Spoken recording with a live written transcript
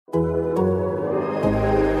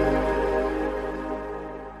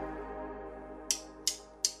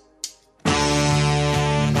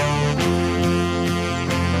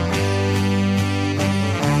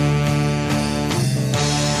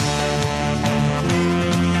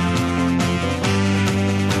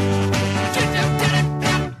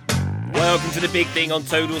big thing on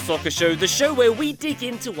Total Soccer Show, the show where we dig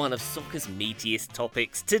into one of soccer's meatiest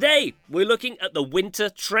topics. Today, we're looking at the winter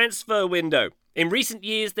transfer window. In recent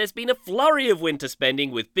years, there's been a flurry of winter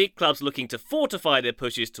spending, with big clubs looking to fortify their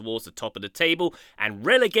pushes towards the top of the table and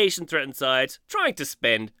relegation-threatened sides trying to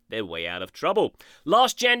spend their way out of trouble.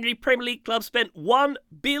 Last January, Premier League clubs spent $1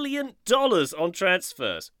 billion on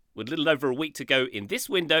transfers. With little over a week to go in this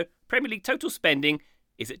window, Premier League total spending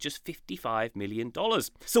is at just $55 million.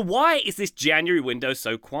 So why is this January window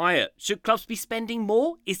so quiet? Should clubs be spending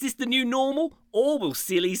more? Is this the new normal? Or will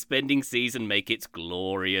silly spending season make its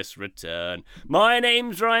glorious return? My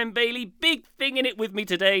name's Ryan Bailey. Big thing in it with me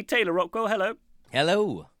today. Taylor Rockwell, hello.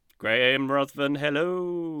 Hello. Graham Ruthven,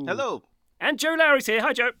 hello. Hello. And Joe Lowry's here.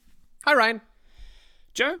 Hi, Joe. Hi, Ryan.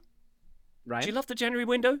 Joe, Ryan? do you love the January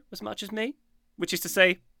window as much as me? Which is to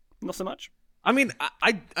say, not so much. I mean,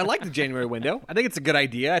 I like the January window. I think it's a good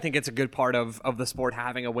idea. I think it's a good part of the sport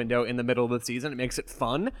having a window in the middle of the season. It makes it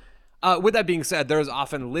fun. With that being said, there's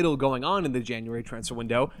often little going on in the January transfer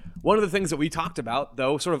window. One of the things that we talked about,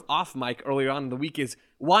 though, sort of off mic earlier on in the week, is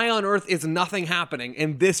why on earth is nothing happening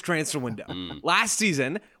in this transfer window? Last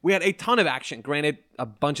season, we had a ton of action. Granted, a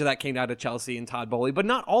bunch of that came down to Chelsea and Todd Boehly, but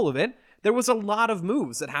not all of it. There was a lot of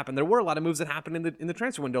moves that happened. There were a lot of moves that happened in the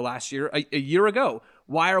transfer window last year, a year ago.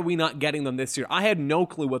 Why are we not getting them this year? I had no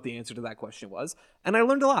clue what the answer to that question was, and I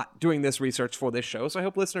learned a lot doing this research for this show, so I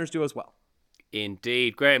hope listeners do as well.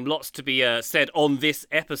 Indeed. Graham, lots to be said on this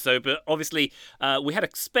episode, but obviously we had a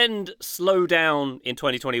spend slow down in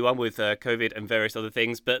 2021 with COVID and various other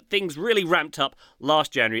things, but things really ramped up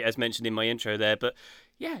last January, as mentioned in my intro there. But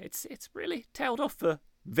yeah, it's really tailed off for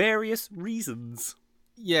various reasons.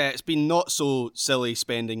 Yeah, it's been not so silly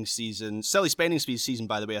spending season. Silly spending season,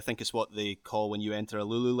 by the way, I think is what they call when you enter a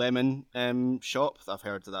Lululemon shop. I've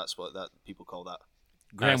heard that's what people call that.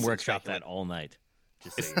 Graham workshopped that all night,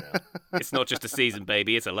 just so you know. It's not just a season,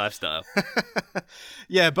 baby, it's a lifestyle.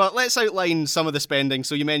 Yeah, but let's outline some of the spending.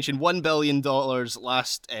 So you mentioned $1 billion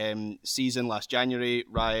last season, last January.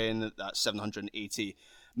 Ryan, that's £780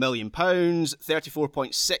 million,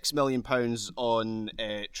 £34.6 million on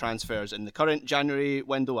transfers in the current January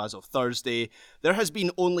window as of Thursday. There has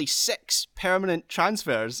been only 6 permanent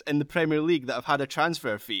transfers in the Premier League that have had a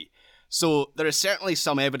transfer fee. So there is certainly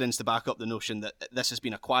some evidence to back up the notion that this has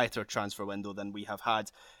been a quieter transfer window than we have had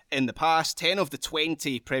in the past. 10 of the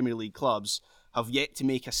 20 Premier League clubs have yet to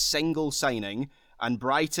make a single signing, and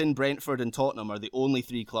Brighton, Brentford and Tottenham are the only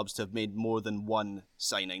 3 clubs to have made more than one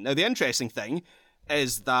signing. Now, the interesting thing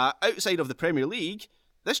is that outside of the Premier League,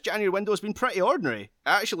 this January window has been pretty ordinary. It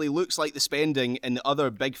actually looks like the spending in the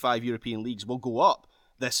other big 5 European leagues will go up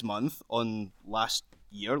this month on last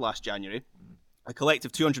January. A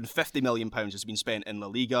collective £250 million has been spent in La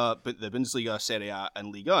Liga, but the Bundesliga, Serie A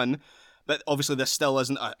and Ligue 1. But obviously this still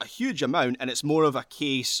isn't a huge amount, and it's more of a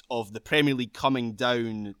case of the Premier League coming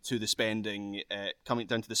down to the spending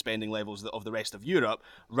levels of the rest of Europe,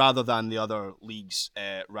 rather than the other leagues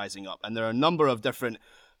rising up. And there are a number of different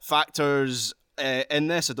factors in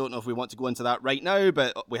this. I don't know if we want to go into that right now,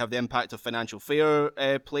 but we have the impact of financial fair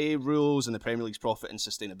play rules and the Premier League's profit and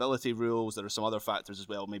sustainability rules. There are some other factors as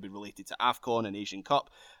well, maybe related to AFCON and Asian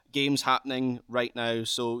Cup games happening right now.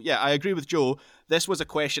 So yeah, I agree with Joe. This was a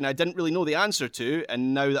question I didn't really know the answer to,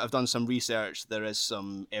 and now that I've done some research, there is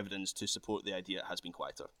some evidence to support the idea it has been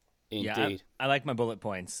quieter. Indeed. Yeah, I like my bullet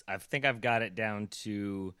points. I think I've got it down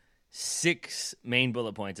to 6 main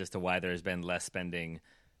bullet points as to why there has been less spending,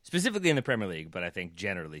 specifically in the Premier League, but I think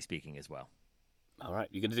generally speaking as well. All right,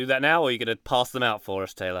 you going to do that now, or are you going to pass them out for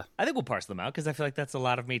us, Taylor? I think we'll parse them out because I feel like that's a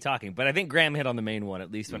lot of me talking. But I think Graham hit on the main one,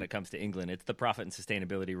 at least when it comes to England. It's the profit and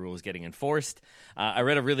sustainability rules getting enforced. I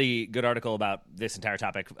read a really good article about this entire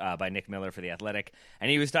topic by Nick Miller for The Athletic,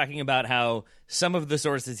 and he was talking about how some of the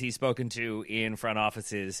sources he's spoken to in front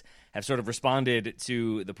offices have sort of responded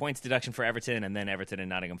to the points deduction for Everton, and then Everton and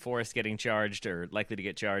Nottingham Forest getting charged or likely to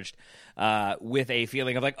get charged with a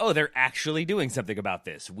feeling of like, oh, they're actually doing something about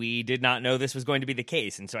this. We did not know this was going to be the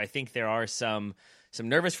case. And so I think there are some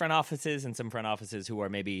nervous front offices and some front offices who are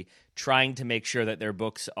maybe trying to make sure that their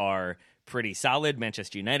books are pretty solid.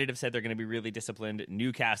 Manchester United have said they're going to be really disciplined.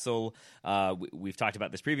 Newcastle, we've talked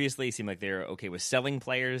about this previously, seem like they're okay with selling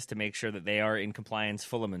players to make sure that they are in compliance.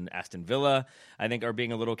 Fulham and Aston Villa, I think, are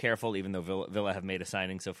being a little careful, even though Villa have made a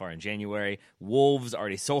signing so far in January. Wolves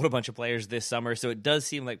already sold a bunch of players this summer, so it does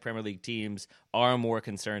seem like Premier League teams are more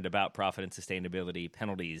concerned about profit and sustainability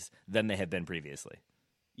penalties than they have been previously.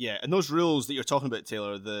 Yeah, and those rules that you're talking about,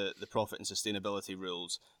 Taylor, the profit and sustainability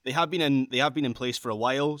rules, they have been in place for a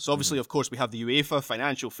while. So obviously, of course, we have the UEFA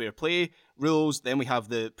financial fair play rules. Then we have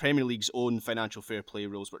the Premier League's own financial fair play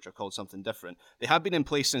rules, which are called something different. They have been in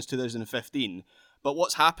place since 2015. But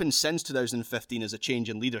what's happened since 2015 is a change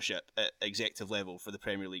in leadership at executive level for the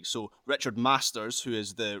Premier League. So Richard Masters, who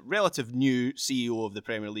is the relative new CEO of the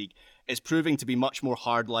Premier League, is proving to be much more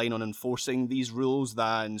hardline on enforcing these rules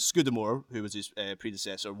than Scudamore, who was his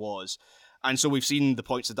predecessor, was. And so we've seen the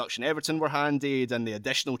points deduction Everton were handed and the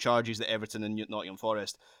additional charges that Everton and Nottingham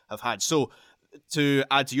Forest have had. So to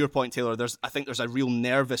add to your point, Taylor, I think there's a real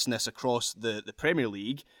nervousness across the Premier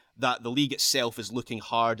League that the league itself is looking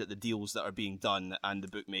hard at the deals that are being done and the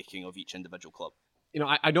bookmaking of each individual club.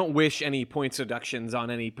 I don't wish any points deductions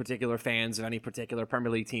on any particular fans of any particular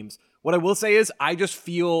Premier League teams. What I will say is I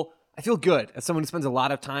feel good as someone who spends a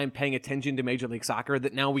lot of time paying attention to Major League Soccer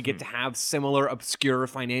that now we get to have similar obscure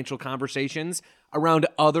financial conversations around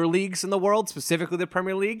other leagues in the world, specifically the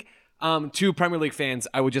Premier League. To Premier League fans,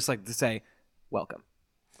 I would just like to say, welcome.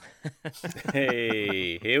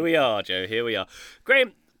 Hey, here we are, Joe. Here we are.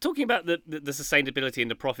 Graham, talking about the sustainability and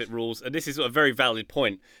the profit rules, and this is a very valid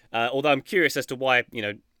point, although I'm curious as to why,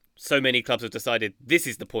 so many clubs have decided this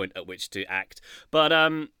is the point at which to act. But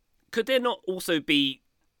could there not also be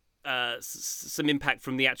some impact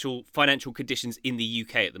from the actual financial conditions in the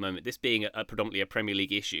UK at the moment, this being predominantly a Premier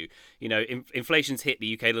League issue? Inflation's hit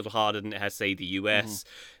the UK a little harder than it has, say, the US.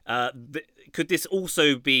 Could this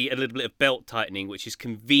also be a little bit of belt tightening, which is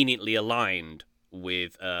conveniently aligned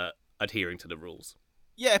with adhering to the rules?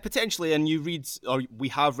 Yeah, potentially, and we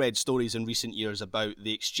have read stories in recent years about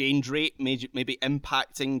the exchange rate maybe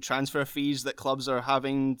impacting transfer fees that clubs are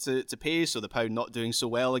having to pay, so the pound not doing so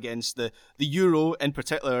well against the euro in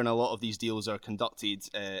particular, and a lot of these deals are conducted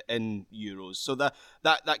in euros. So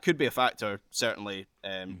that could be a factor, certainly,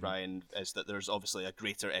 Ryan, is that there's obviously a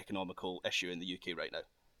greater economical issue in the UK right now.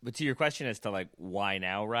 But to your question as to why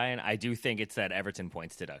now, Ryan, I do think it's that Everton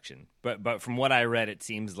points deduction. But from what I read, it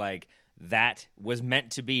seems like that was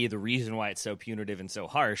meant to be the reason why it's so punitive and so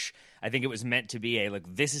harsh. I think it was meant to be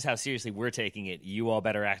this is how seriously we're taking it. You all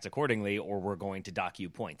better act accordingly or we're going to dock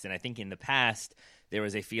you points. And I think in the past, there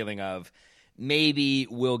was a feeling of maybe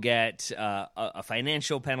we'll get a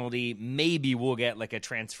financial penalty. Maybe we'll get a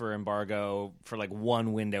transfer embargo for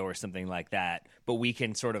one window or something like that. But we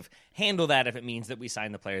can sort of handle that if it means that we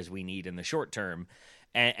sign the players we need in the short term.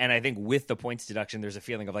 And I think with the points deduction, there's a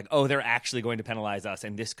feeling of they're actually going to penalize us,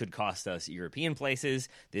 and this could cost us European places.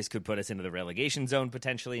 This could put us into the relegation zone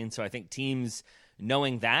potentially. And so I think teams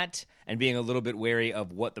knowing that and being a little bit wary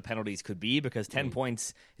of what the penalties could be, because 10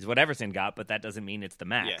 points is what Everton got, but that doesn't mean it's the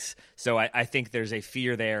max. Yeah. So I think there's a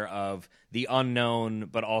fear there of the unknown,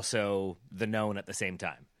 but also the known at the same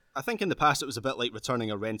time. I think in the past it was a bit like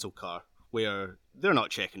returning a rental car, where they're not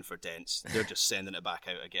checking for dents, they're just sending it back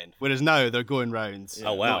out again. Whereas now they're going round.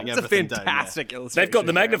 Oh wow, it's a fantastic illustration. They've got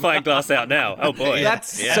the magnifying glass out now. Oh boy,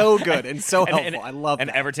 that's so good and so helpful. I love that.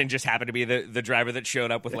 And Everton just happened to be the driver that showed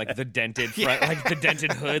up with the dented front, the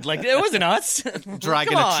dented hood. It wasn't us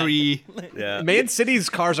dragging a tree. Yeah, Man City's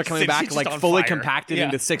cars are coming back fully compacted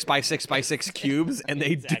into 6x6x6 cubes, and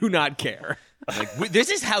they do not care.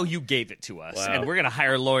 This is how you gave it to us, and we're going to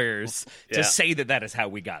hire lawyers to say that is how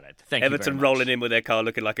we got it. Thank you very much. Everton rolling in with their car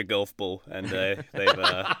looking like a golf ball, and they've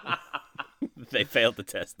they failed the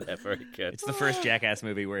test there. Very good. It's the first Jackass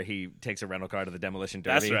movie where he takes a rental car to the demolition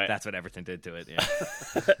derby. That's right. That's what Everton did to it. Yeah.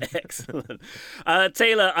 Excellent.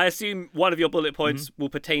 Taylor, I assume one of your bullet points will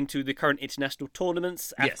pertain to the current international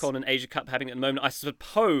tournaments, AFCON and Asia Cup having at the moment. I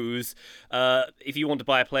suppose if you want to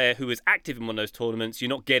buy a player who is active in one of those tournaments, you're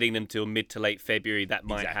not getting them till mid to late February. That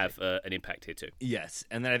might have an impact here too. Yes,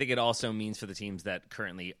 and then I think it also means for the teams that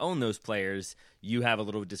currently own those players, you have a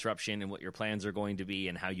little disruption in what your plans are going to be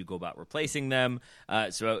and how you go about replacing them.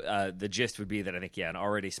 So the gist would be that I think, an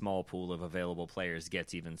already small pool of available players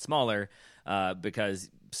gets even smaller because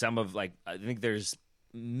some of, I think there's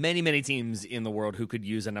many teams in the world who could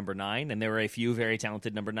use a number 9, and there are a few very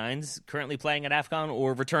talented number 9s currently playing at AFCON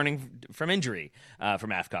or returning from injury from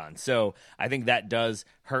AFCON. So I think that does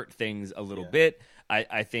hurt things a little bit.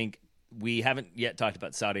 I think we haven't yet talked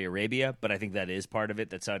about Saudi Arabia, but I think that is part of it,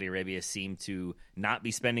 that Saudi Arabia seemed to not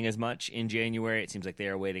be spending as much in January. It seems like they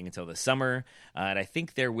are waiting until the summer, and I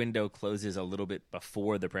think their window closes a little bit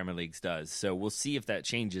before the Premier League's does. So we'll see if that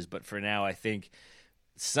changes, but for now, I think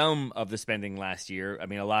some of the spending last year,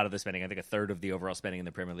 a lot of the spending, I think a third of the overall spending in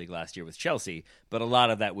the Premier League last year was Chelsea, but a lot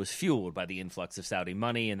of that was fueled by the influx of Saudi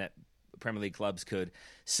money, and that Premier League clubs could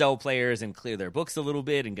sell players and clear their books a little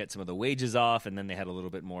bit and get some of the wages off, and then they had a little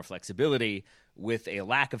bit more flexibility. With a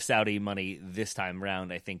lack of Saudi money this time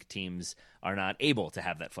round, I think teams are not able to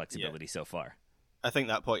have that flexibility so far. I think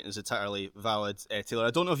that point is entirely valid, Taylor.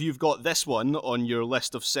 I don't know if you've got this one on your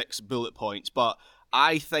list of 6 bullet points, but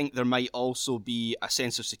I think there might also be a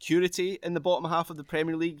sense of security in the bottom half of the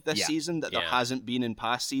Premier League this season that there hasn't been in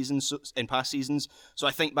past seasons. So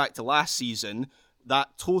I think back to last season,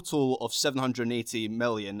 that total of 780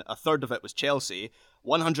 million, a third of it was Chelsea,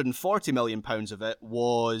 140 million pounds of it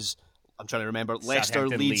was, I'm trying to remember, Leicester,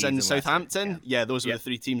 Leeds and Southampton. Yeah, those were the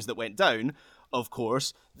 3 teams that went down. Of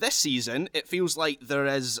course, this season, it feels like there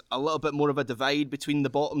is a little bit more of a divide between the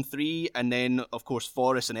bottom 3, and then, of course,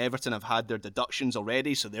 Forest and Everton have had their deductions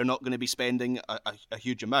already, so they're not going to be spending a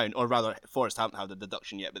huge amount, or rather, Forest haven't had their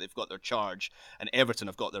deduction yet, but they've got their charge, and Everton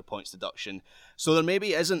have got their points deduction. So there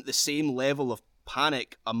maybe isn't the same level of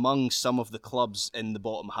panic among some of the clubs in the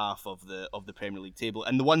bottom half of the Premier League table,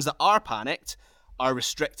 and the ones that are panicked are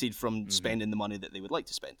restricted from spending the money that they would like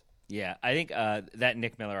to spend. Yeah, I think that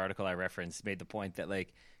Nick Miller article I referenced made the point that,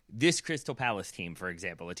 like, this Crystal Palace team, for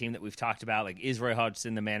example, a team that we've talked about, like, is Roy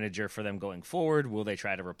Hodgson the manager for them going forward? Will they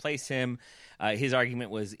try to replace him? His argument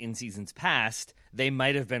was in seasons past, they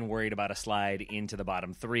might have been worried about a slide into the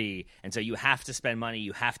bottom 3. And so you have to spend money,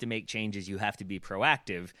 you have to make changes, you have to be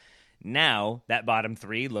proactive. Now, that bottom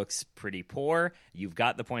 3 looks pretty poor. You've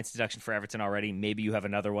got the points deduction for Everton already. Maybe you have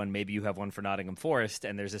another one. Maybe you have one for Nottingham Forest.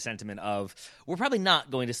 And there's a sentiment of, we're probably not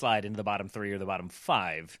going to slide into the bottom 3 or the bottom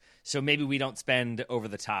 5. So maybe we don't spend over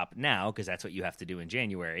the top now, because that's what you have to do in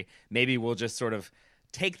January. Maybe we'll just sort of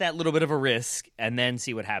take that little bit of a risk and then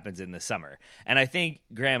see what happens in the summer. And I think,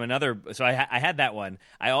 Graham, so I had that one.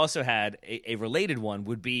 I also had a related one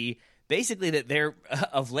would be, basically, that there,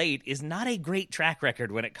 of late, is not a great track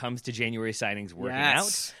record when it comes to January signings working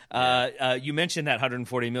out. You mentioned that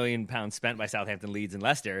 £140 million spent by Southampton, Leeds, and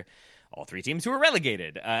Leicester, all 3 teams who were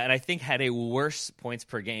relegated, and I think had a worse points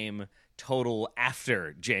per game total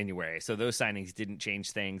after January. So those signings didn't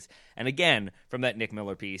change things. And again, from that Nick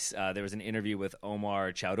Miller piece, there was an interview with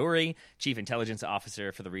Omar Chowdhury, Chief Intelligence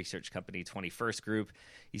Officer for the research company 21st Group.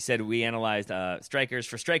 He said, we analyzed strikers.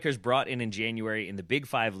 For strikers brought in January in the Big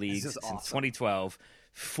 5 leagues since 2012,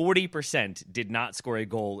 40% did not score a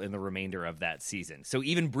goal in the remainder of that season. So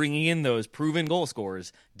even bringing in those proven goal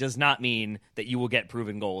scorers does not mean that you will get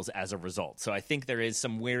proven goals as a result. So I think there is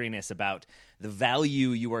some wariness about the value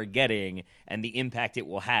you are getting and the impact it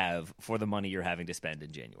will have for the money you're having to spend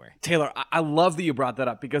in January. Taylor, I love that you brought that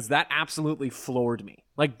up, because that absolutely floored me.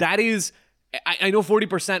 Like, that is, I know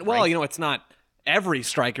 40%, well, you know, it's not every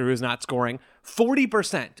striker who's not scoring.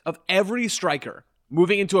 40% of every striker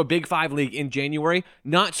moving into a Big 5 league in January,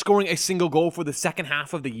 not scoring a single goal for the second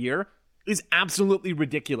half of the year, is absolutely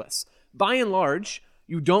ridiculous. By and large,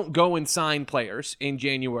 you don't go and sign players in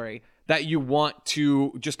January that you want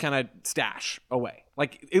to just kind of stash away.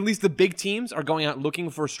 Like, at least the big teams are going out looking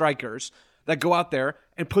for strikers that go out there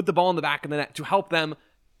and put the ball in the back of the net to help them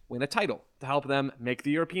win a title, to help them make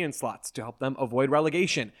the European slots, to help them avoid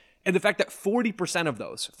relegation. And the fact that 40% of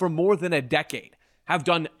those, for more than a decade, have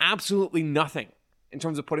done absolutely nothing in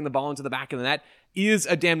terms of putting the ball into the back of the net is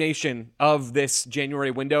a damnation of this January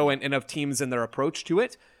window and of teams and their approach to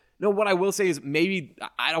it. No, what I will say is, maybe,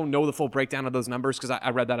 I don't know the full breakdown of those numbers because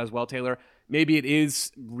I read that as well, Taylor. Maybe it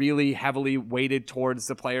is really heavily weighted towards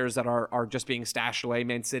the players that are just being stashed away.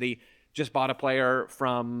 Man City just bought a player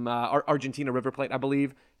from Argentina, River Plate, I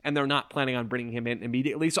believe, and they're not planning on bringing him in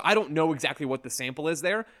immediately. So I don't know exactly what the sample is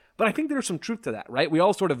there, but I think there's some truth to that, right? We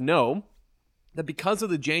all sort of know that because of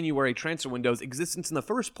the January transfer window's existence in the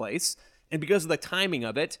first place, and because of the timing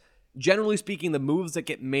of it, generally speaking, the moves that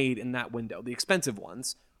get made in that window, the expensive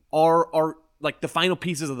ones, are like the final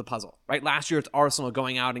pieces of the puzzle, right? Last year, it's Arsenal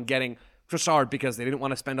going out and getting Trossard because they didn't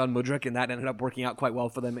want to spend on Mudryk, and that ended up working out quite well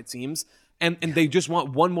for them, it seems. And they just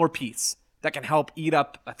want one more piece that can help eat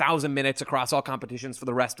up 1,000 minutes across all competitions for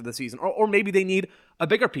the rest of the season. Or maybe they need a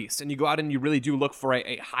bigger piece, and you go out and you really do look for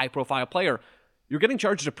a high-profile player. You're getting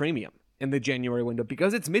charged a premium in the January window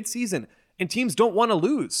because it's mid-season, and teams don't want to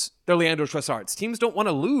lose their Leandro Trossards. Teams don't want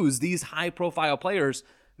to lose these high-profile players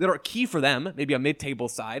that are key for them, maybe a mid-table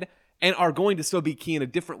side, and are going to still be key in a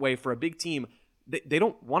different way for a big team. They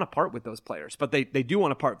don't want to part with those players, but they do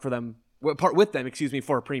want to part with them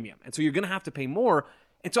for a premium. And so you're going to have to pay more.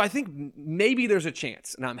 And so I think maybe there's a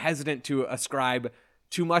chance, and I'm hesitant to ascribe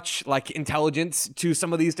too much like intelligence to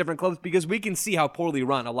some of these different clubs because we can see how poorly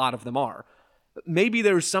run a lot of them are. Maybe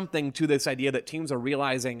there's something to this idea that teams are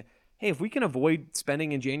realizing, hey, if we can avoid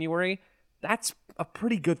spending in January, that's a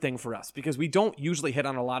pretty good thing for us because we don't usually hit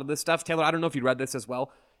on a lot of this stuff. Taylor, I don't know if you read this as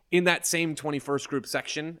well. in that same 21st group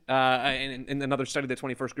section, in another study the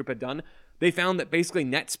 21st group had done, they found that basically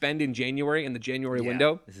net spend in January in the January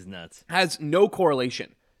window This is nuts. has no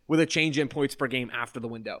correlation with a change in points per game after the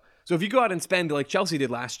window. So if you go out and spend like Chelsea did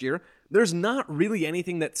last year, there's not really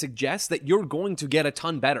anything that suggests that you're going to get a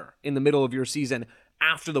ton better in the middle of your season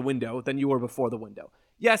after the window than you were before the window.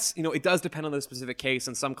 Yes, it does depend on the specific case,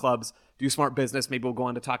 and some clubs do smart business. Maybe we'll go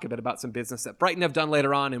on to talk a bit about some business that Brighton have done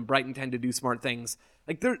later on, and Brighton tend to do smart things.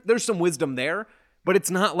 Like there's some wisdom there, but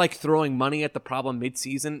it's not like throwing money at the problem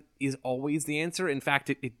mid-season is always the answer. In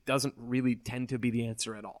fact, it doesn't really tend to be the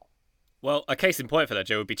answer at all. Well, a case in point for that,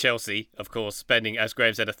 Joe, would be Chelsea, of course, spending, as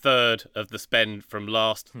Graham said, a third of the spend from the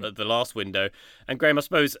last window. And Graham, I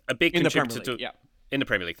suppose, a big contributor in the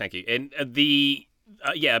Premier League, thank you. In a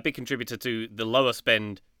big contributor to the lower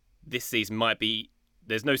spend this season might be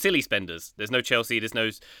there's no silly spenders. There's no Chelsea.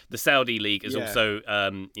 The Saudi league has also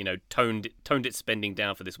toned its spending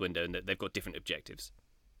down for this window, and they've got different objectives.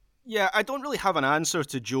 Yeah, I don't really have an answer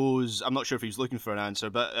to Joe's. I'm not sure if he was looking for an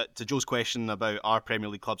answer, but to Joe's question about are Premier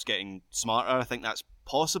League clubs getting smarter, I think that's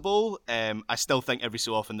possible. I still think every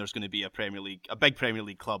so often there's going to be a big Premier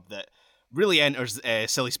League club that really enters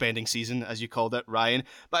silly spending season, as you called it, Ryan.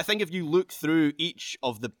 But I think if you look through each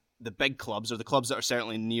of the big clubs, or the clubs that are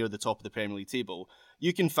certainly near the top of the Premier League table,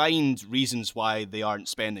 you can find reasons why they aren't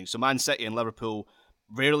spending. So Man City and Liverpool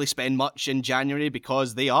rarely spend much in January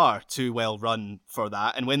because they are too well run for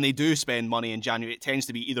that. And when they do spend money in January, it tends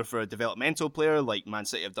to be either for a developmental player, like Man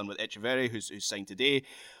City have done with Echeverri, who's signed today,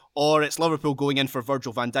 or it's Liverpool going in for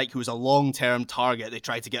Virgil van Dijk, who was a long-term target. They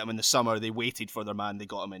tried to get him in the summer. They waited for their man. They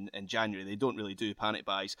got him in January. They don't really do panic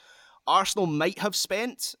buys. Arsenal might have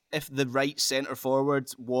spent if the right centre-forward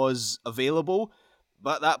was available,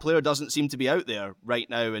 but that player doesn't seem to be out there right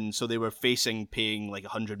now, and so they were paying like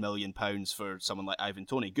 £100 million for someone like Ivan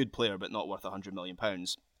Toney. Good player, but not worth £100 million.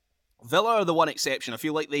 Villa are the one exception. I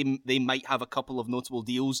feel like they might have a couple of notable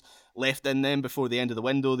deals left in them before the end of the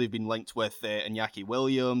window. They've been linked with Iñaki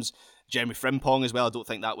Williams, Jeremy Frimpong as well. I don't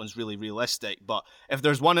think that one's really realistic. But if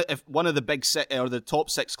one of the big six or the top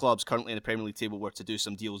six clubs currently in the Premier League table were to do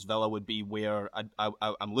some deals, Villa would be where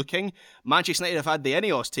I'm looking. Manchester United have had the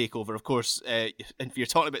Ineos takeover, of course. If you're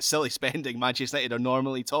talking about silly spending, Manchester United are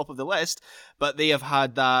normally top of the list, but they have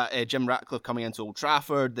had that Jim Ratcliffe coming into Old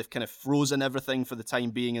Trafford. They've kind of frozen everything for the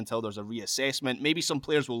time being until there's a reassessment. Maybe some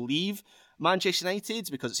players will leave Manchester United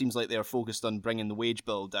because it seems like they are focused on bringing the wage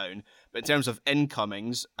bill down. But in terms of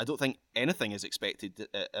incomings, I don't think anything is expected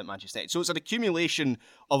at Manchester United. So it's an accumulation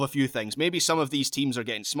of a few things. Maybe some of these teams are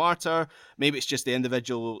getting smarter. Maybe it's just the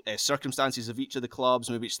individual circumstances of each of the clubs.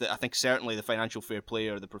 Maybe it's I think certainly the financial fair play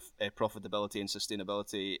or the profitability and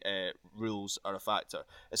sustainability rules are a factor.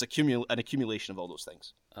 It's an accumulation of all those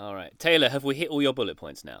things. All right. Taylor, have we hit all your bullet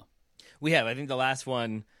points now? We have. I think the last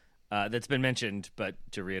one that's been mentioned, but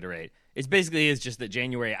to reiterate, it's basically just that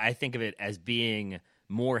January, I think of it as being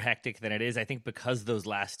more hectic than it is. I think because those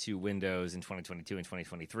last two windows in 2022 and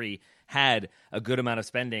 2023 had a good amount of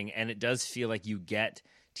spending, and it does feel like you get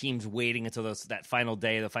teams waiting until that final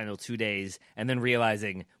day, the final 2 days, and then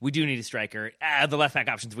realizing we do need a striker. The left back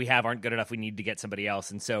options we have aren't good enough. We need to get somebody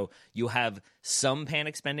else. And so you have some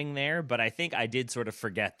panic spending there, but I think I did sort of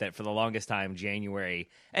forget that for the longest time, January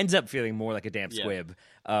ends up feeling more like a damp squib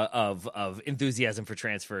of enthusiasm for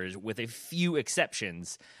transfers with a few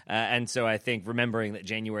exceptions. And so I think remembering that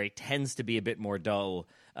January tends to be a bit more dull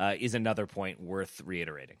is another point worth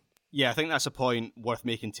reiterating. Yeah, I think that's a point worth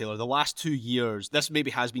making, Taylor. The last 2 years, this maybe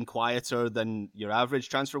has been quieter than your average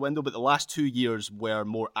transfer window, but the last 2 years were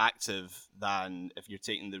more active than if you're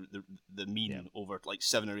taking the mean over like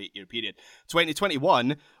 7 or 8 year period.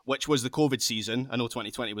 2021, which was the COVID season, I know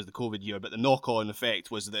 2020 was the COVID year, but the knock-on effect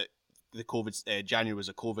was that the COVID January was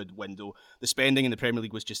a COVID window. The spending in the Premier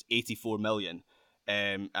League was just 84 million.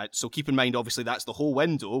 So keep in mind, obviously, that's the whole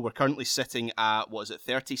window. We're currently sitting at,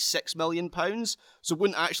 £36 million? So it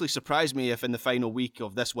wouldn't actually surprise me if in the final week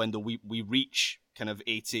of this window we reach kind of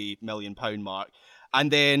 £80 million mark. And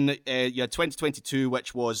then you had 2022,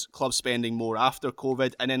 which was club spending more after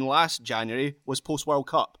COVID. And then last January was post-World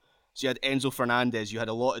Cup. So you had Enzo Fernandez. You had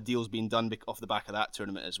a lot of deals being done off the back of that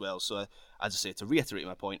tournament as well. So as I say, to reiterate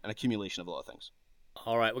my point, an accumulation of a lot of things.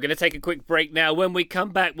 All right, we're going to take a quick break now. When we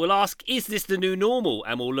come back, we'll ask, is this the new normal?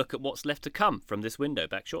 And we'll look at what's left to come from this window.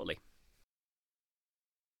 Back shortly.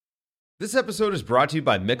 This episode is brought to you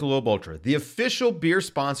by Michelob Ultra, the official beer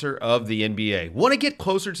sponsor of the NBA. Want to get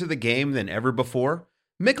closer to the game than ever before?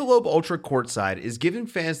 Michelob Ultra Courtside is giving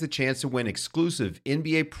fans the chance to win exclusive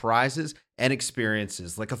NBA prizes and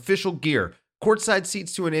experiences like official gear, courtside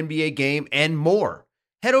seats to an NBA game, and more.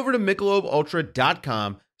 Head over to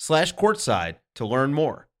MichelobUltra.com/courtside to learn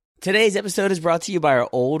more. Today's episode is brought to you by our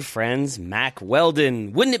old friends, Mac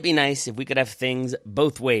Weldon. Wouldn't it be nice if we could have things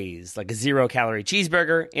both ways, like a zero-calorie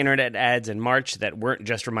cheeseburger, internet ads in March that weren't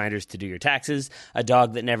just reminders to do your taxes, a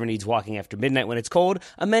dog that never needs walking after midnight when it's cold,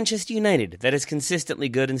 a Manchester United that is consistently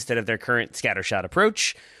good instead of their current scattershot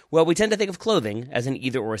approach? Well, we tend to think of clothing as an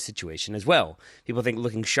either-or situation as well. People think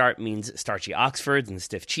looking sharp means starchy Oxfords and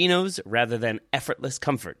stiff chinos rather than effortless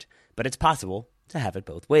comfort. But it's possible to have it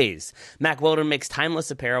both ways. Mac Weldon makes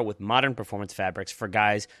timeless apparel with modern performance fabrics for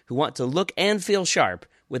guys who want to look and feel sharp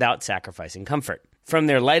without sacrificing comfort. From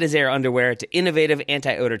their light-as-air underwear to innovative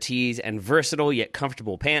anti-odor tees and versatile yet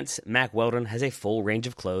comfortable pants, Mac Weldon has a full range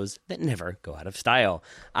of clothes that never go out of style.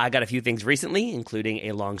 I got a few things recently, including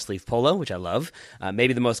a long-sleeve polo, which I love,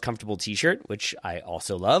 maybe the most comfortable t-shirt, which I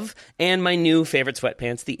also love, and my new favorite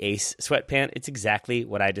sweatpants, the Ace sweatpant. It's exactly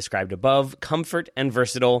what I described above, comfort and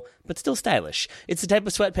versatile, but still stylish. It's the type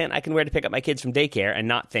of sweatpant I can wear to pick up my kids from daycare and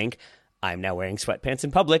not think, I'm now wearing sweatpants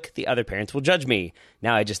in public, the other parents will judge me.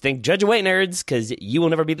 Now I just think, judge away, nerds, because you will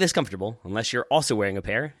never be this comfortable unless you're also wearing a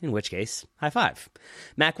pair, in which case, high five.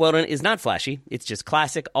 Mac Weldon is not flashy. It's just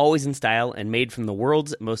classic, always in style, and made from the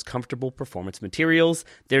world's most comfortable performance materials.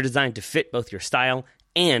 They're designed to fit both your style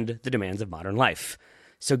and the demands of modern life.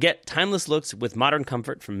 So get timeless looks with modern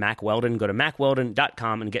comfort from Mac Weldon. Go to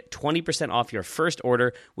macweldon.com and get 20% off your first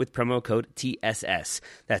order with promo code TSS.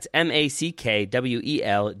 That's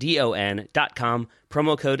MacWeldon.com,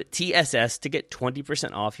 promo code TSS to get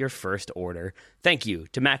 20% off your first order. Thank you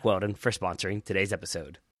to Mac Weldon for sponsoring today's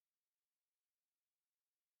episode.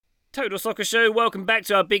 Total Soccer Show, welcome back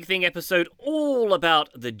to our Big Thing episode all about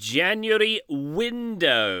the January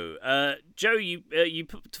window. Joe, you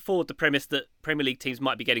put forward the premise that Premier League teams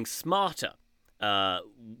might be getting smarter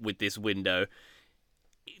with this window.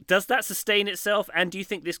 Does that sustain itself, and do you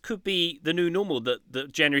think this could be the new normal,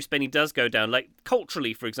 that January spending does go down? Like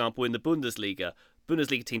culturally, for example, in the Bundesliga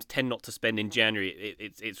teams tend not to spend in January.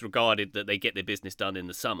 It's regarded that they get their business done in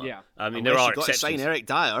the summer. Yeah. I mean, Unless there are you've got exceptions. to sign Eric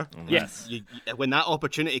Dyer. Yes. When that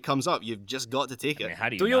opportunity comes up, you've just got to take it. I mean, how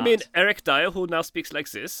do you Do you not? mean Eric Dyer, who now speaks like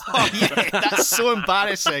this? Oh, yeah, that's so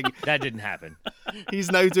embarrassing. That didn't happen. He's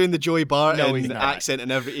now doing the Joey Barton No, he's not. accent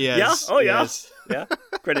and everything. Yeah? Oh, yeah. Yes. Yeah,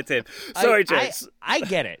 credit to him. Sorry, I, James. I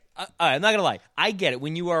get it. I'm not gonna lie. I get it.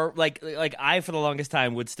 When you are like I for the longest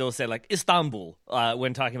time would still say like Istanbul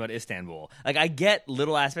when talking about Istanbul. Like I get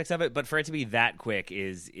little aspects of it, but for it to be that quick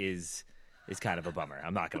is kind of a bummer.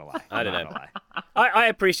 I'm not gonna lie. I don't know. I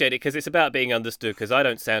appreciate it because it's about being understood, because I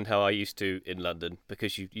don't sound how I used to in London,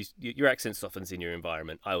 because your accent softens in your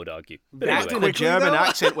environment, I would argue. But That's anyway, a German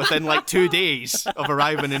accent within like 2 days of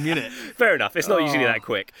arriving in Munich. fair enough. It's not usually that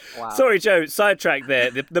quick. Sorry, Joe, sidetrack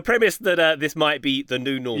there. The premise that this might be the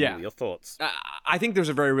new normal. Yeah. Your thoughts? I think there's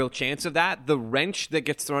a very real chance of that. The wrench that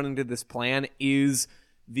gets thrown into this plan is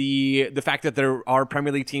the fact that there are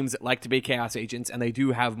Premier League teams that like to be chaos agents, and they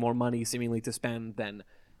do have more money seemingly to spend than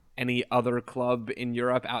any other club in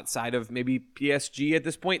Europe outside of maybe PSG at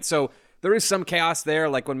this point. So there is some chaos there,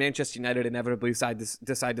 like when Manchester United inevitably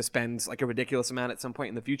decide to spend like a ridiculous amount at some point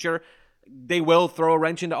in the future. They will throw a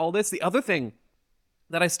wrench into all this. The other thing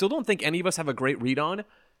that I still don't think any of us have a great read on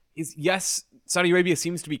is, yes, Saudi Arabia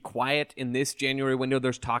seems to be quiet in this January window.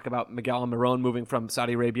 There's talk about Miguel Almiron moving from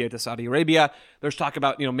Saudi Arabia to Saudi Arabia. There's talk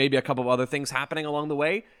about, maybe a couple of other things happening along the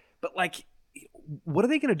way. But like, what are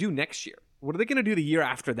they going to do next year? What are they going to do the year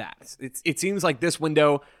after that? It seems like this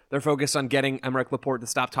window, they're focused on getting Aymeric Laporte to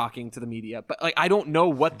stop talking to the media. But like, I don't know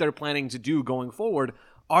what they're planning to do going forward.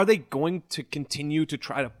 Are they going to continue to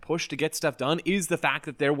try to push to get stuff done? Is the fact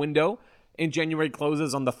that their window in January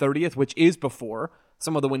closes on the 30th, which is before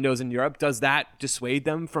some of the windows in Europe, does that dissuade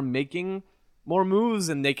them from making more moves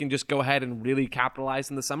and they can just go ahead and really capitalize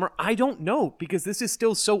in the summer? I don't know, because this is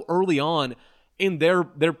still so early on in their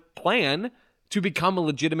plan to become a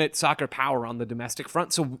legitimate soccer power on the domestic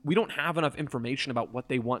front. So we don't have enough information about what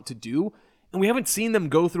they want to do. And we haven't seen them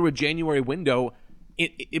go through a January window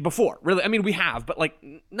before. Really, I mean, we have, but like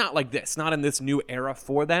not like this, not in this new era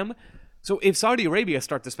for them. So if Saudi Arabia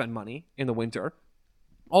start to spend money in the winter,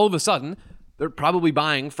 all of a sudden, they're probably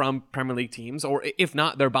buying from Premier League teams, or if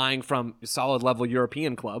not, they're buying from solid level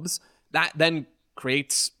European clubs. That then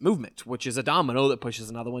creates movement, which is a domino that pushes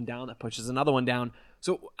another one down, that pushes another one down.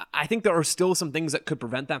 So I think there are still some things that could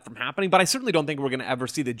prevent that from happening, but I certainly don't think we're going to ever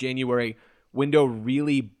see the January window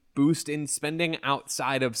really boost in spending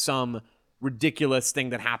outside of some ridiculous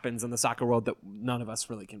thing that happens in the soccer world that none of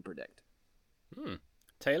us really can predict.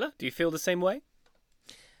 Taylor, do you feel the same way?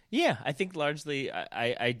 Yeah, I think largely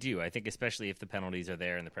I do. I think especially if the penalties are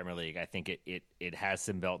there in the Premier League, I think it has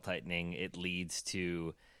some belt tightening. It leads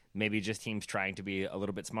to maybe just teams trying to be a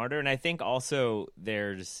little bit smarter. And I think also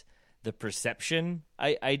there's the perception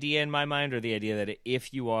idea in my mind, or the idea that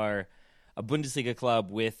if you are a Bundesliga club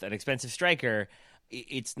with an expensive striker,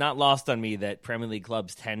 it's not lost on me that Premier League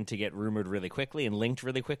clubs tend to get rumored really quickly and linked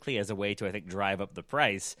really quickly as a way to, I think, drive up the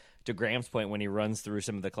price. To Graham's point, when he runs through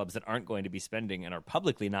some of the clubs that aren't going to be spending and are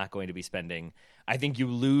publicly not going to be spending, I think you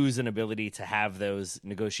lose an ability to have those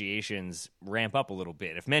negotiations ramp up a little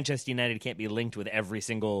bit. If Manchester United can't be linked with every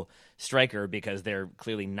single striker because they're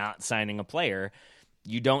clearly not signing a player,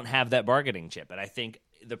 you don't have that bargaining chip. And I think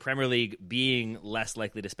the Premier League being less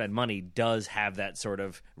likely to spend money does have that sort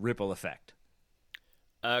of ripple effect.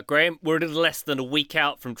 Graham, we're a little less than a week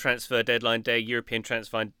out from transfer deadline day, European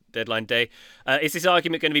transfer deadline day. Is this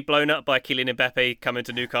argument going to be blown up by Kylian Mbappe coming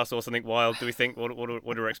to Newcastle or something wild, do we think? What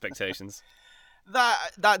are our expectations?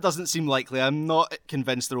 That doesn't seem likely. I'm not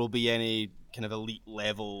convinced there will be any kind of elite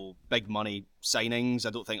level big money signings.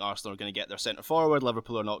 I don't think Arsenal are going to get their centre forward.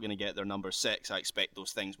 Liverpool are not going to get their number 6. I expect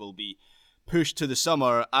those things will be pushed to the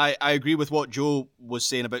summer. I agree with what Joe was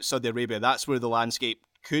saying about Saudi Arabia. That's where the landscape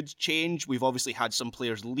could change. We've obviously had some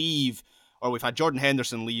players leave, or we've had Jordan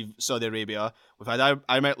Henderson leave Saudi Arabia. We've had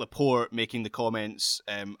Aymeric Laporte making the comments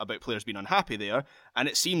about players being unhappy there, and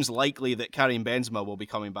it seems likely that Karim Benzema will be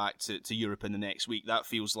coming back to Europe in the next week. That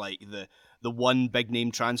feels like the one big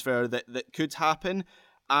name transfer that could happen.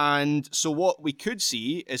 And so what we could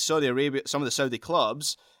see is Saudi Arabia, some of the Saudi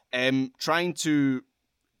clubs, trying to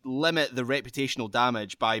limit the reputational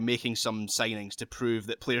damage by making some signings to prove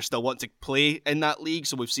that players still want to play in that league.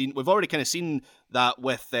 So we've already kind of seen that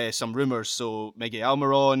with some rumours. So Miguel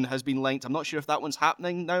Almiron has been linked. I'm not sure if that one's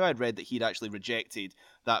happening now. I'd read that he'd actually rejected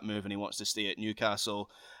that move and he wants to stay at Newcastle.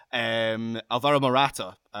 Alvaro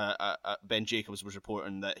Morata, Ben Jacobs was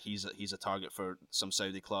reporting that he's a target for some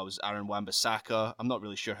Saudi clubs. Aaron Wan-Bissaka, I'm not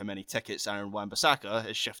really sure how many tickets Aaron Wan-Bissaka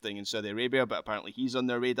is shifting in Saudi Arabia, but apparently he's on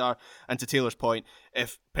their radar. And to Taylor's point,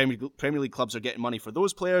 if Premier League clubs are getting money for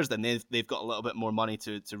those players, then they've got a little bit more money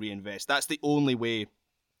to reinvest. That's the only way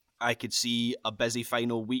I could see a busy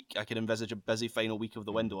final week. I could envisage a busy final week of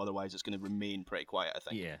the window. Otherwise, it's going to remain pretty quiet, I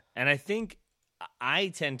think. Yeah, and I think I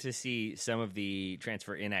tend to see some of the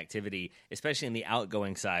transfer inactivity, especially in the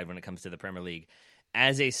outgoing side when it comes to the Premier League,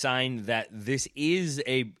 as a sign that this is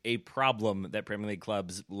a problem that Premier League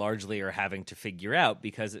clubs largely are having to figure out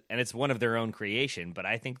and it's one of their own creation. But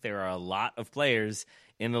I think there are a lot of players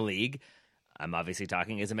in the league. I'm obviously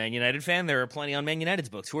talking as a Man United fan. There are plenty on Man United's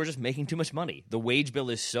books who are just making too much money. The wage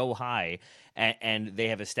bill is so high, and they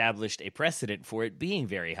have established a precedent for it being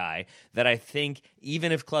very high, that I think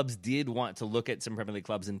even if clubs did want to look at some Premier League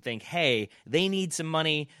clubs and think, hey, they need some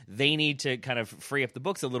money, they need to kind of free up the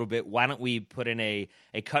books a little bit, why don't we put in a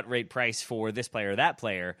cut rate price for this player or that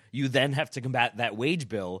player? You then have to combat that wage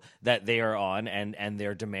bill that they are on and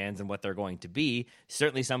their demands and what they're going to be.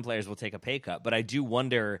 Certainly some players will take a pay cut, but I do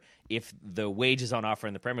wonder if the wages on offer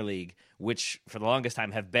in the Premier League, which for the longest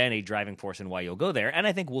time have been a driving force in why you'll go there, and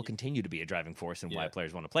I think will continue to be a driving force in why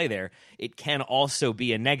players want to play there, it can also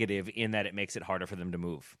be a negative in that it makes it harder for them to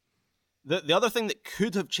move. The other thing that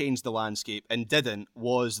could have changed the landscape and didn't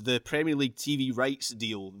was the Premier League TV rights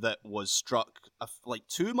deal that was struck like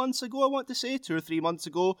 2 months ago, I want to say, 2 or 3 months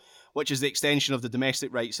ago, which is the extension of the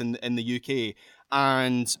domestic rights in the UK.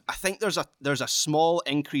 And I think there's a small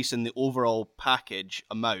increase in the overall package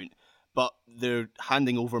amount, but they're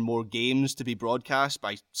handing over more games to be broadcast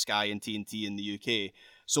by Sky and TNT in the UK.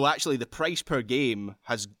 So actually the price per game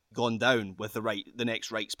has gone down with the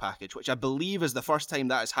next rights package, which I believe is the first time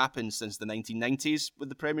that has happened since the 1990s with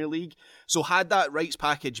the Premier League. So had that rights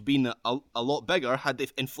package been a lot bigger, had the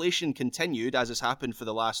inflation continued, as has happened for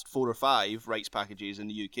the last 4 or 5 rights packages in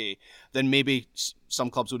the UK, then maybe some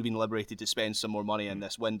clubs would have been liberated to spend some more money in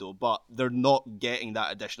this window. But they're not getting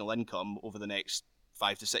that additional income over the next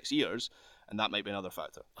 5 to 6 years, and that might be another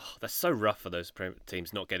factor. Oh, that's so rough for those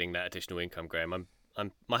teams not getting that additional income, Graham.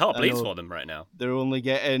 My heart bleeds for them right now. They're only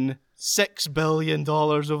getting $6 billion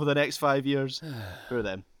over the next 5 years. For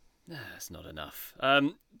them. That's not enough.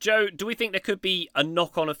 Joe, do we think there could be a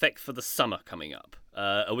knock-on effect for the summer coming up?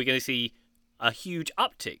 Are we going to see a huge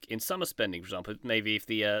uptick in summer spending, for example? Maybe if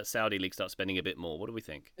the Saudi League starts spending a bit more. What do we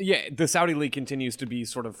think? Yeah, the Saudi League continues to be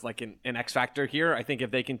sort of like an X factor here. I think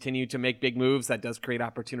if they continue to make big moves, that does create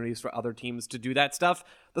opportunities for other teams to do that stuff.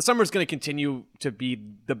 The summer is going to continue to be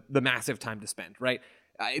the massive time to spend, right?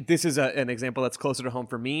 This is an example that's closer to home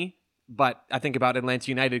for me, but I think about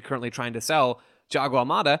Atlanta United currently trying to sell Thiago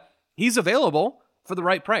Almada. He's available for the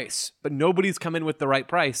right price, but nobody's come in with the right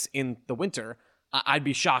price in the winter. I'd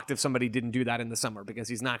be shocked if somebody didn't do that in the summer, because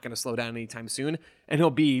he's not going to slow down anytime soon, and he'll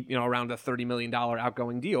be, around a $30 million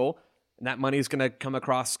outgoing deal. And that money is going to come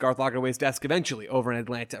across Garth Lagerwey's desk eventually over in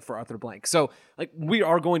Atlanta for Arthur Blank. So, like, we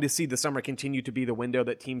are going to see the summer continue to be the window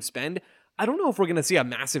that teams spend. I don't know if we're going to see a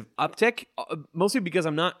massive uptick, mostly because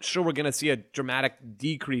I'm not sure we're going to see a dramatic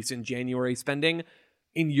decrease in January spending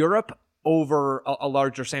in Europe over a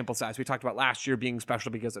larger sample size. We talked about last year being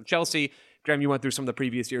special because of Chelsea. Graham, you went through some of the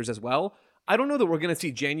previous years as well. I don't know that we're going to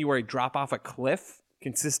see January drop off a cliff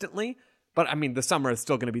consistently, but I mean, the summer is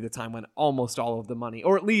still going to be the time when almost all of the money,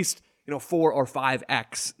 or at least 4 or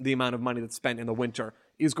 5x the amount of money that's spent in the winter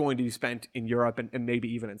is going to be spent in Europe and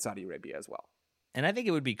maybe even in Saudi Arabia as well. And I think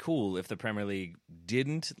it would be cool if the Premier League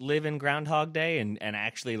didn't live in Groundhog Day and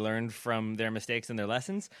actually learned from their mistakes and their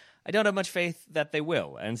lessons. I don't have much faith that they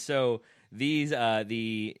will. And so these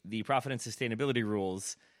the profit and sustainability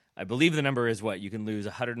rules, I believe the number is what? You can lose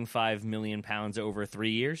 £105 million over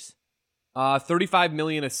 3 years? 35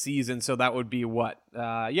 million a season, so that would be what?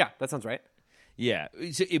 Yeah, that sounds right. Yeah,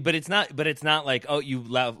 but it's not like, oh, you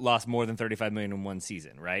lost more than 35 million in one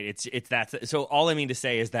season, right? It's that. So all I mean to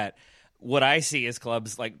say is that what I see is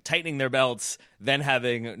clubs like tightening their belts, then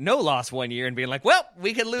having no loss 1 year and being like, well,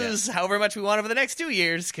 we can lose however much we want over the next 2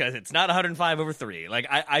 years because it's not 105 over 3. Like,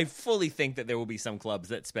 I fully think that there will be some clubs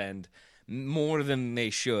that spend more than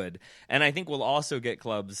they should. And I think we'll also get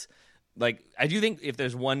clubs, like, I do think if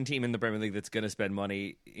there's one team in the Premier League that's going to spend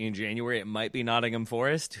money in January, it might be Nottingham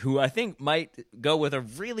Forest, who I think might go with a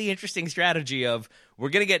really interesting strategy of, we're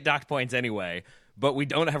going to get docked points anyway, but we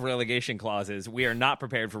don't have relegation clauses. We are not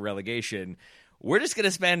prepared for relegation. We're just going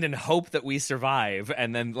to spend and hope that we survive.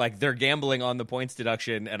 And then, like, they're gambling on the points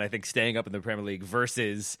deduction and I think staying up in the Premier League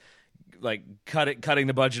versus, like, cutting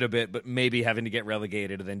the budget a bit, but maybe having to get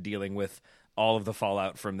relegated and then dealing with all of the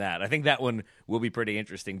fallout from that. I think that one will be pretty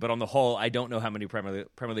interesting. But on the whole, I don't know how many Premier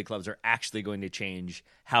League clubs are actually going to change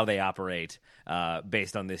how they operate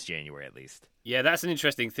based on this January, at least. Yeah, that's an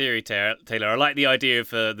interesting theory, Taylor. I like the idea of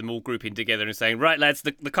them all grouping together and saying, right, lads,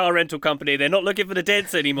 the car rental company, they're not looking for the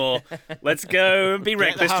dents anymore. Let's go and be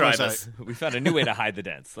reckless drivers. We found a new way to hide the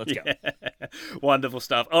dents. Let's go. Wonderful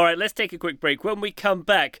stuff. All right, let's take a quick break. When we come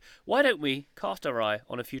back, why don't we cast our eye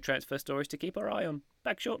on a few transfer stories to keep our eye on?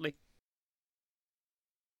 Back shortly.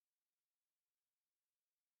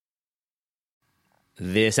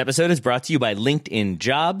 This episode is brought to you by LinkedIn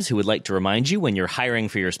Jobs, who would like to remind you when you're hiring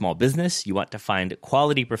for your small business, you want to find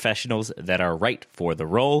quality professionals that are right for the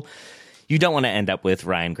role. You don't want to end up with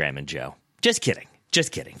Ryan, Graham, and Joe. Just kidding.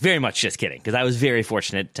 Just kidding. Very much just kidding. Because I was very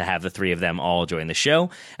fortunate to have the three of them all join the show.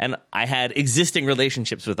 And I had existing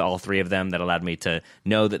relationships with all three of them that allowed me to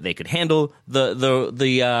know that they could handle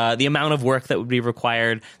the amount of work that would be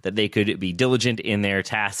required, that they could be diligent in their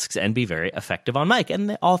tasks and be very effective on mic.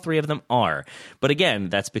 And all three of them are. But again,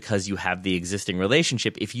 that's because you have the existing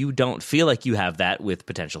relationship. If you don't feel like you have that with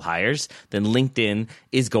potential hires, then LinkedIn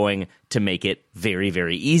is going to make it very,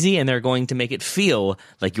 very easy, and they're going to make it feel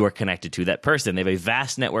like you're connected to that person. They have a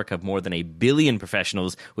vast network of more than 1 billion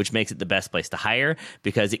professionals, which makes it the best place to hire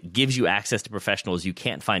because it gives you access to professionals you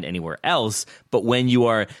can't find anywhere else. But when you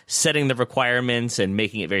are setting the requirements and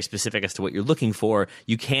making it very specific as to what you're looking for,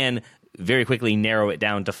 you can very quickly narrow it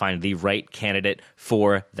down to find the right candidate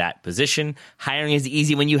for that position. Hiring is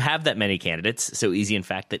easy when you have that many candidates. So easy, in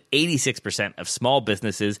fact, that 86% of small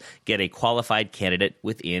businesses get a qualified candidate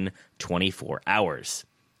within 24 hours.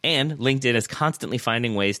 And LinkedIn is constantly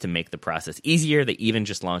finding ways to make the process easier. They even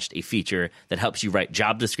just launched a feature that helps you write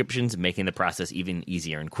job descriptions, making the process even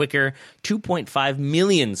easier and quicker. 2.5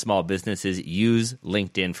 million small businesses use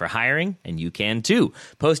LinkedIn for hiring, and you can too.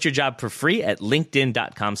 Post your job for free at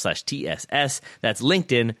linkedin.com/TSS. That's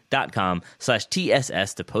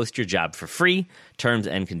linkedin.com/TSS to post your job for free. Terms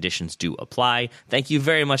and conditions do apply. Thank you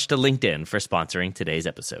very much to LinkedIn for sponsoring today's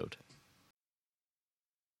episode.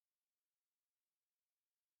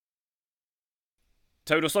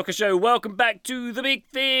 Total Soccer Show, welcome back to the big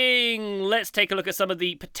thing. Let's take a look at some of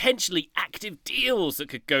the potentially active deals that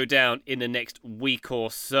could go down in the next week or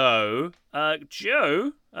so.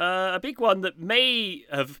 Joe, a big one that may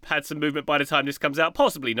have had some movement by the time this comes out,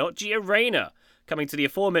 possibly not. Gio Reyna coming to the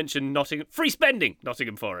aforementioned free spending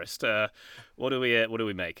Nottingham Forest. What do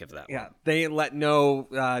we make of that? Yeah, they let no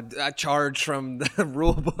charge from the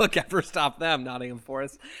rule book ever stop them. Nottingham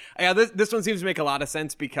Forest. Yeah, this one seems to make a lot of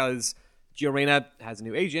sense because Gio Reyna has a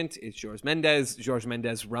new agent. It's Jorge Mendes. Jorge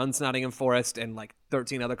Mendes runs Nottingham Forest and like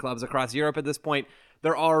 13 other clubs across Europe at this point.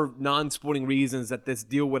 There are non-sporting reasons that this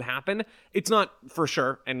deal would happen. It's not for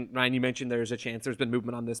sure. And Ryan, you mentioned there's a chance. There's been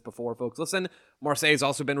movement on this before, folks. Listen, Marseille has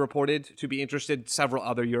also been reported to be interested. Several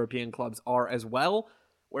other European clubs are as well.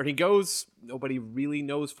 Where he goes, nobody really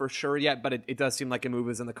knows for sure yet, but it does seem like a move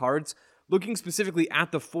is in the cards. looking specifically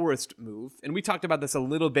at the Forest move, and we talked about this a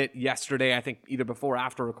little bit yesterday, I think either before or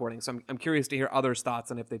after recording, so I'm curious to hear others' thoughts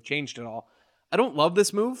on if they've changed at all. I don't love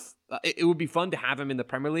this move. It would be fun to have him in the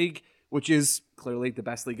Premier League, which is clearly the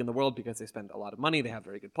best league in the world because they spend a lot of money, they have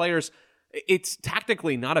very good players. It's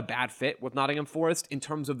tactically not a bad fit with Nottingham Forest in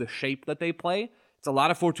terms of the shape that they play. It's a lot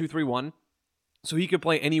of 4-2-3-1. So he could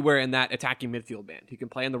play anywhere in that attacking midfield band. He can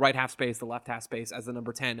play in the right half space, the left half space as the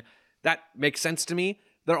number 10. That makes sense to me.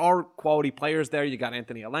 There are quality players there. You got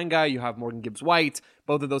Anthony Alenga, you have Morgan Gibbs-White.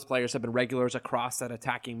 Both of those players have been regulars across that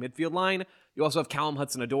attacking midfield line. You also have Callum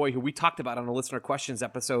Hudson-Odoi, who we talked about on a listener questions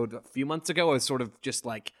episode a few months ago as sort of just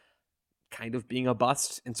like kind of being a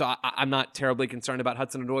bust. And so I'm not terribly concerned about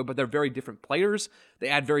Hudson-Odoi, but they're very different players. They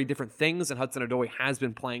add very different things, and Hudson-Odoi has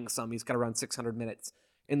been playing some. He's got around 600 minutes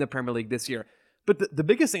in the Premier League this year. But the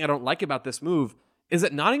biggest thing I don't like about this move is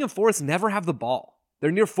that Nottingham Forest never have the ball. They're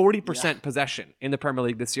near 40% possession in the Premier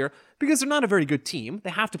League this year because they're not a very good team. They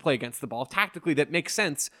have to play against the ball. Tactically, that makes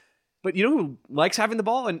sense. But you know who likes having the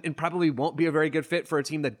ball and probably won't be a very good fit for a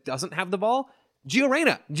team that doesn't have the ball? Gio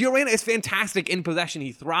Reyna. Gio Reyna is fantastic in possession.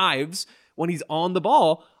 He thrives when he's on the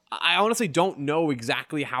ball. I honestly don't know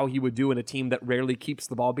exactly how he would do in a team that rarely keeps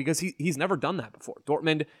the ball because he's never done that before.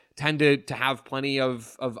 Dortmund tended to have plenty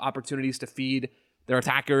of opportunities to feed their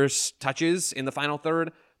attackers touches in the final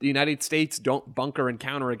third. The United States don't bunker and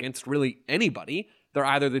counter against really anybody. They're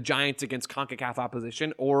either the Giants against CONCACAF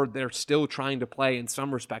opposition or they're still trying to play in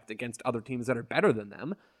some respect against other teams that are better than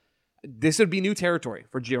them. This would be new territory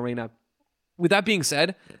for Gio Reyna. With that being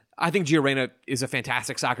said, I think Gio Reyna is a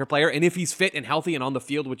fantastic soccer player, and if he's fit and healthy and on the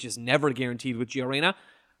field, which is never guaranteed with Gio Reyna,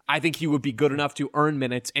 I think he would be good enough to earn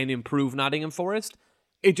minutes and improve Nottingham Forest.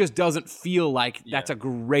 It just doesn't feel like that's a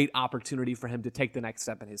great opportunity for him to take the next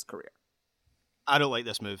step in his career. I don't like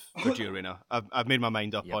this move for Gio Reyna. I've made my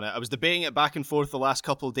mind up on it. I was debating it back and forth the last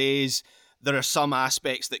couple of days. There are some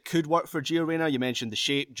aspects that could work for Gio Reyna. You mentioned the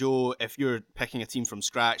shape, Joe. If you're picking a team from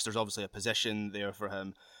scratch, there's obviously a position there for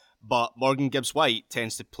him. But Morgan Gibbs-White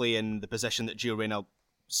tends to play in the position that Gio Reyna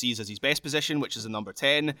sees as his best position, which is the number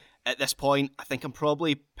 10. At this point, I think I'm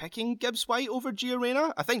probably picking Gibbs-White over Gio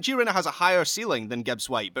Reyna. I think Gio Reyna has a higher ceiling than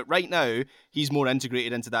Gibbs-White, but right now, he's more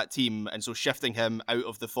integrated into that team, and so shifting him out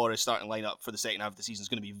of the Forest starting lineup for the second half of the season is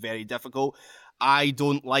going to be very difficult. I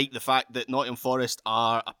don't like the fact that Nottingham Forest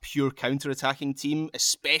are a pure counter-attacking team,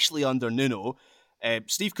 especially under Nuno.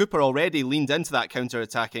 Steve Cooper already leaned into that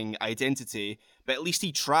counter-attacking identity, but at least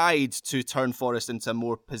he tried to turn Forest into a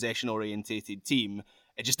more possession-orientated team.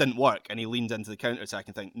 It just didn't work, and he leaned into the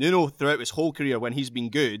counter-attacking thing. Nuno, throughout his whole career, when he's been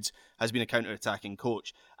good, has been a counter-attacking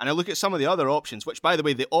coach. And I look at some of the other options, which, by the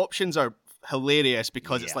way, the options are hilarious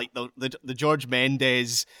because it's like the George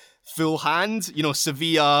Mendes full hand. You know,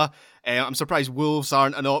 Sevilla. I'm surprised Wolves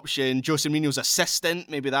aren't an option. Jose Mourinho's assistant,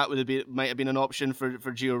 maybe that might have been an option for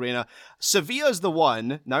Gio Reyna. Sevilla's the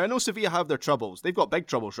one. Now, I know Sevilla have their troubles. They've got big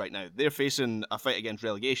troubles right now. They're facing a fight against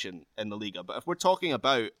relegation in the Liga. But if we're talking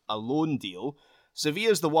about a loan deal,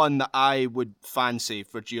 Sevilla's the one that I would fancy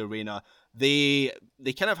for Gio Reyna. They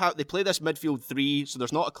kind of they play this midfield three, so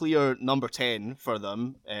there's not a clear number 10 for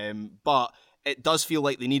them. But it does feel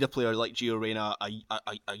like they need a player like Gio Reyna,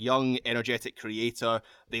 a young, energetic creator.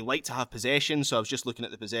 They like to have possession, so I was just looking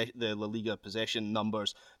at the La Liga possession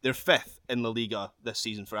numbers. They're 5th in La Liga this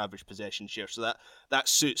season for average possession share, so that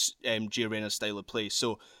suits Gio Reyna's style of play.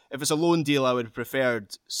 So if it's a loan deal, I would have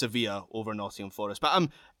preferred Sevilla over Nottingham Forest. But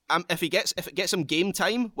if it gets him game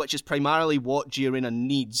time, which is primarily what Gio Reyna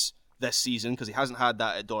needs this season, because he hasn't had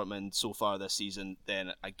that at Dortmund so far this season,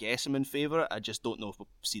 then I guess I'm in favour. I just don't know if we'll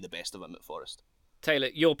see the best of him at Forest. Taylor,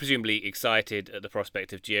 you're presumably excited at the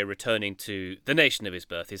prospect of Gio returning to the nation of his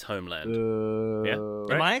birth, his homeland. Yeah?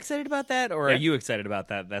 Right? Am I excited about that, or are you excited about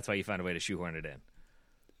that? That's why you found a way to shoehorn it in.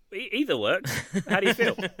 Either works. How do you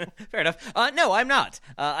feel? Fair enough. No, I'm not.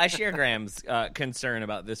 I share Graham's concern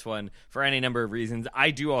about this one for any number of reasons. I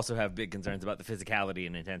do also have big concerns about the physicality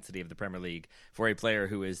and intensity of the Premier League for a player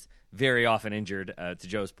who is very often injured, to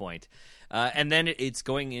Joe's point. And then it's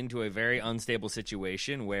going into a very unstable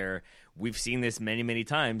situation where we've seen this many, many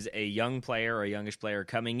times. A young player or a youngish player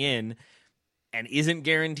coming in and isn't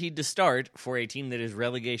guaranteed to start for a team that is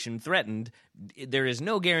relegation threatened. There is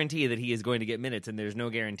no guarantee that he is going to get minutes, and there's no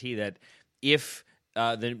guarantee that if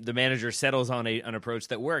the manager settles on an approach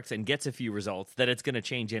that works and gets a few results, that it's going to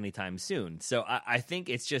change anytime soon. So I think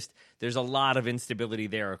it's just there's a lot of instability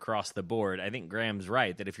there across the board. I think Graham's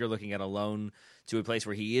right that if you're looking at a loan to a place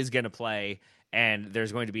where he is going to play and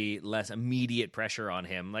there's going to be less immediate pressure on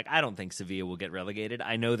him. Like, I don't think Sevilla will get relegated.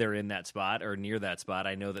 I know they're in that spot or near that spot.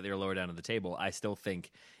 I know that they're lower down on the table. I still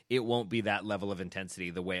think it won't be that level of intensity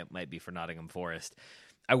the way it might be for Nottingham Forest.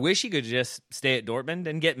 I wish he could just stay at Dortmund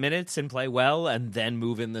and get minutes and play well and then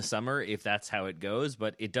move in the summer if that's how it goes.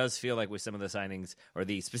 But it does feel like with some of the signings, or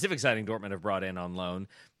the specific signing Dortmund have brought in on loan,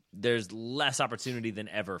 there's less opportunity than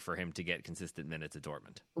ever for him to get consistent minutes at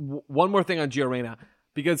Dortmund. One more thing on Gio Reyna,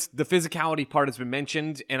 because the physicality part has been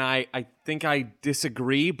mentioned, and I think I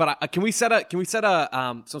disagree. But can we set a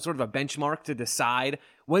some sort of a benchmark to decide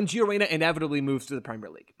when Gio Reyna inevitably moves to the Premier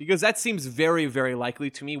League? Because that seems very, very likely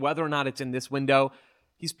to me. Whether or not it's in this window,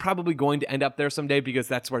 he's probably going to end up there someday because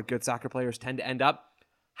that's where good soccer players tend to end up.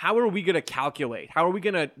 How are we going to calculate? How are we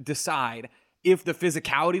going to decide if the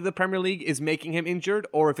physicality of the Premier League is making him injured,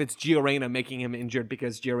 or if it's Gio Reyna making him injured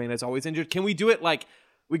because Gio Reyna is always injured? Can we do it like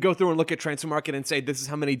we go through and look at transfer market and say this is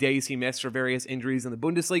how many days he missed for various injuries in the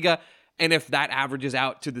Bundesliga, and if that averages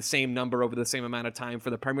out to the same number over the same amount of time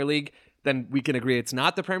for the Premier League, then we can agree it's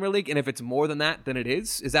not the Premier League, and if it's more than that, then it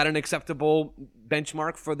is? Is that an acceptable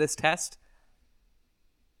benchmark for this test?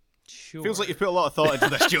 Sure. Feels like you've put a lot of thought into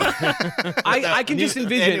this, Joe. I can just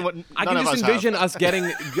envision us getting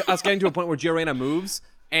to a point where Gio Reyna moves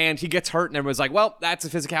and he gets hurt, and everyone's like, "Well, that's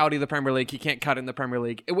the physicality of the Premier League. He can't cut in the Premier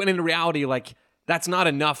League." When in reality, like, that's not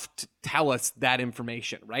enough to tell us that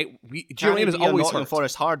information, right? Gio Reyna's always Nottingham hurt.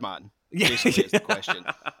 Forest hard man. Yeah. Basically, is the question.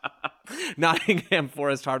 Nottingham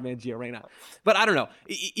Forest hardman Gio Reyna. But I don't know.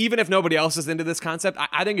 Even if nobody else is into this concept,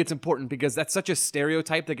 I think it's important because that's such a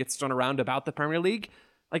stereotype that gets thrown around about the Premier League.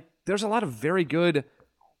 Like, there's a lot of very good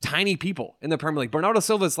tiny people in the Premier League. Bernardo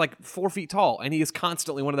Silva is like 4 feet tall, and he is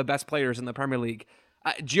constantly one of the best players in the Premier League.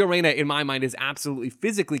 Gio Reyna, in my mind, is absolutely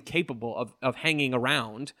physically capable of hanging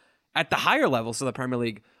around at the higher levels of the Premier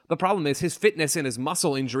League. The problem is his fitness and his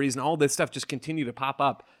muscle injuries and all this stuff just continue to pop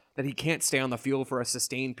up, that he can't stay on the field for a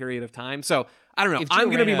sustained period of time. So, I don't know. I'm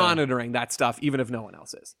going to be monitoring that stuff, even if no one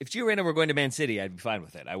else is. If Gio Reyna were going to Man City, I'd be fine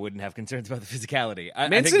with it. I wouldn't have concerns about the physicality.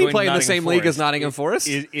 Man City play in the same league as Nottingham Forest?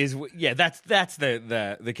 Yeah, that's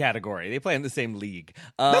the category. They play in the same league.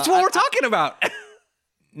 That's what we're talking about.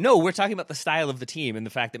 No, we're talking about the style of the team and the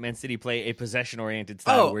fact that Man City play a possession-oriented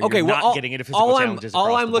style where you're not getting into physical challenges all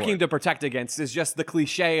across I'm the looking board. to protect against is just the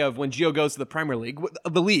cliche of when Gio goes to the Premier League,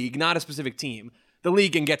 the league, not a specific team, the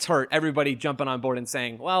league, and gets hurt, everybody jumping on board and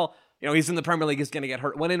saying, well, he's in the Premier League, he's going to get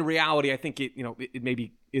hurt. When in reality, I think it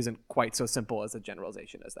maybe isn't quite so simple as a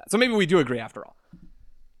generalization as that. So maybe we do agree after all.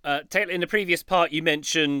 Taylor, in the previous part, you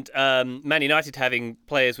mentioned Man United having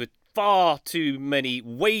players with far too many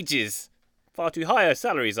wages, far too higher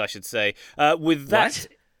salaries, I should say. With that,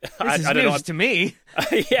 This is news to me.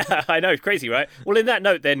 Yeah, I know, crazy, right? Well, in that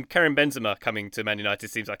note, then Karim Benzema coming to Man United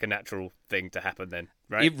seems like a natural thing to happen. Then,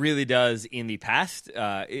 right? It really does. In the past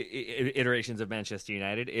iterations of Manchester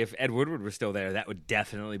United, if Ed Woodward was still there, that would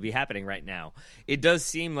definitely be happening right now. It does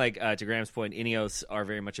seem like, to Graham's point, Ineos are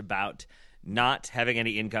very much about not having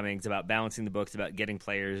any incomings, about balancing the books, about getting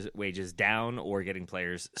players' wages down or getting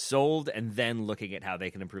players sold, and then looking at how they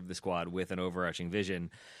can improve the squad with an overarching vision.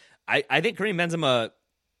 I think Karim Benzema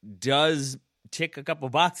does tick a couple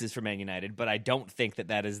boxes for Man United, but I don't think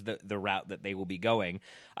that is the route that they will be going.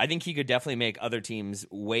 I think he could definitely make other teams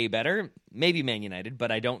way better, maybe Man United,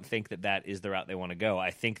 but I don't think that is the route they want to go. I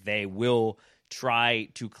think they will try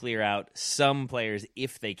to clear out some players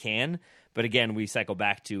if they can, but again, we cycle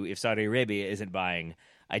back to if Saudi Arabia isn't buying,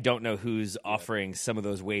 I don't know who's offering some of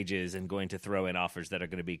those wages and going to throw in offers that are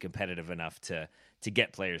going to be competitive enough to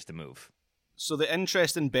get players to move. So the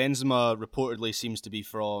interest in Benzema reportedly seems to be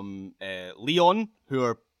from Lyon, who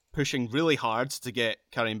are pushing really hard to get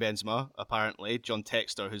Karim Benzema, apparently. John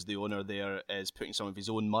Textor, who's the owner there, is putting some of his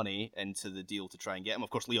own money into the deal to try and get him.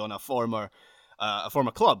 Of course, Lyon, a former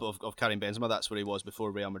club of Karim Benzema. That's where he was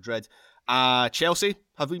before Real Madrid. Chelsea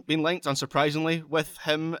have been linked, unsurprisingly, with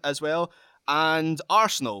him as well. And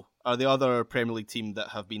Arsenal are the other Premier League team that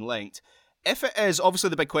have been linked. If it is, obviously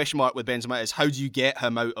the big question mark with Benzema is how do you get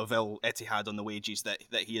him out of Al Ittihad on the wages that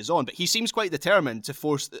he is on? But he seems quite determined to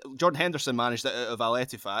force... Jordan Henderson managed it out of Al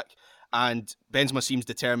Ettifaq, and Benzema seems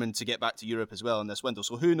determined to get back to Europe as well in this window.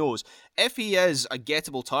 So who knows? If he is a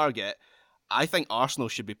gettable target, I think Arsenal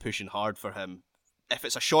should be pushing hard for him. If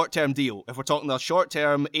it's a short-term deal, if we're talking a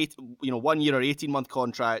short-term 1 year or 18-month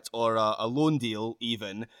contract or a loan deal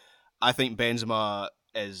even, I think Benzema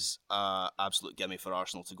is absolute gimme for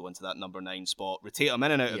Arsenal to go into that number 9 spot. Rotate him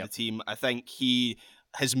in and out of the team. I think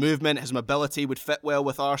his movement, his mobility would fit well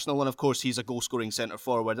with Arsenal, and of course he's a goal-scoring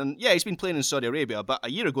centre-forward. And yeah, he's been playing in Saudi Arabia, but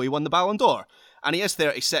a year ago he won the Ballon d'Or. And he is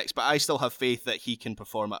 36, but I still have faith that he can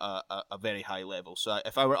perform at a very high level. So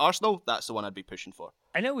if I were Arsenal, that's the one I'd be pushing for.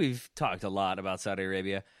 I know we've talked a lot about Saudi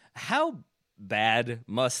Arabia. How bad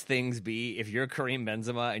must things be if you're Karim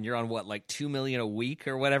Benzema and you're on like $2 million a week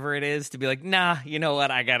or whatever it is to be like, nah, you know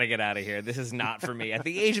what? I got to get out of here. This is not for me. At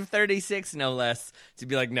the age of 36, no less, to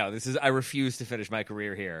be like, no, I refuse to finish my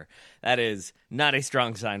career here. That is not a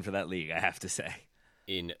strong sign for that league, I have to say.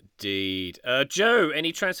 Indeed. Joe,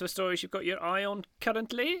 any transfer stories you've got your eye on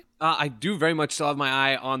currently? I do very much still have my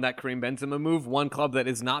eye on that Karim Benzema move. One club that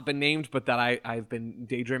has not been named, but that I've been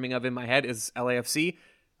daydreaming of in my head is LAFC.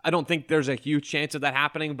 I don't think there's a huge chance of that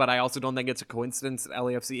happening, but I also don't think it's a coincidence that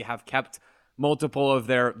LAFC have kept multiple of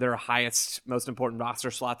their highest, most important roster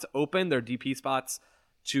slots open, their DP spots,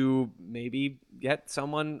 to maybe get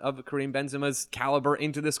someone of Karim Benzema's caliber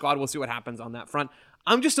into the squad. We'll see what happens on that front.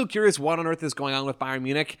 I'm just still curious what on earth is going on with Bayern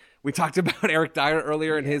Munich. We talked about Eric Dyer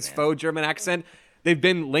earlier in his faux German accent. They've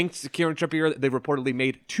been linked to Kieran Trippier. They've reportedly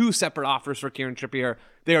made 2 separate offers for Kieran Trippier.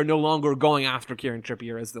 They are no longer going after Kieran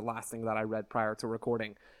Trippier, is the last thing that I read prior to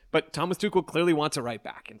recording. But Thomas Tuchel clearly wants a right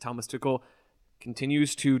back, and Thomas Tuchel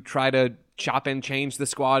continues to try to chop and change the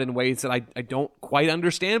squad in ways that I don't quite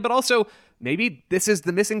understand, but also maybe this is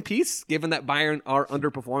the missing piece, given that Bayern are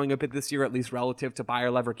underperforming a bit this year, at least relative to Bayer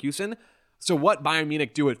Leverkusen. So what Bayern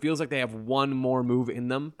Munich do, it feels like they have one more move in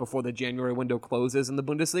them before the January window closes in the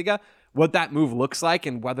Bundesliga. What that move looks like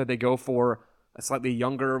and whether they go for a slightly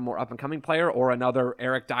younger, more up-and-coming player or another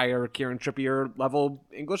Eric Dyer, Kieran Trippier level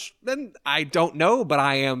English, then I don't know, but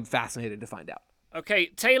I am fascinated to find out. Okay,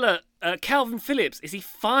 Taylor, Calvin Phillips, is he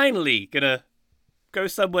finally going to go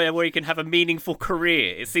somewhere where he can have a meaningful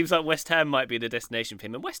career? It seems like West Ham might be the destination for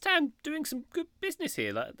him, and West Ham doing some good business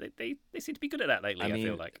here. Like they seem to be good at that lately, I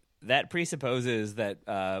feel like. That presupposes that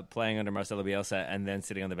playing under Marcelo Bielsa and then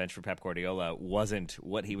sitting on the bench for Pep Guardiola wasn't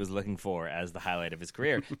what he was looking for as the highlight of his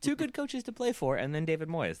career. 2 good coaches to play for, and then David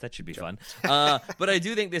Moyes. That should be fun. But I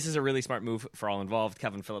do think this is a really smart move for all involved.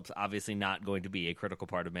 Calvin Phillips obviously not going to be a critical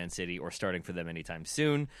part of Man City or starting for them anytime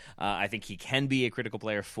soon. I think he can be a critical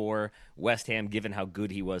player for West Ham, given how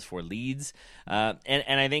good he was for Leeds. And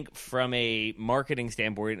I think from a marketing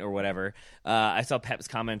standpoint or whatever, I saw Pep's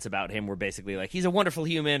comments about him were basically like, he's a wonderful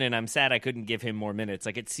human, and I'm sad I couldn't give him more minutes.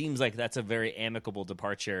 Like, it seems like that's a very amicable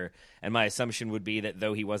departure, and my assumption would be that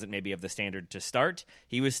though he wasn't maybe of the standard to start,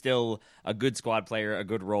 he was still a good squad player, a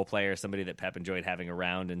good role player, somebody that Pep enjoyed having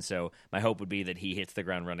around, and so my hope would be that he hits the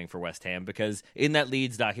ground running for West Ham, because in that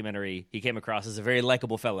Leeds documentary, he came across as a very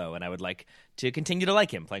likable fellow, and I would like to continue to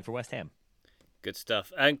like him playing for West Ham. Good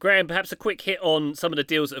stuff. And Graham, perhaps a quick hit on some of the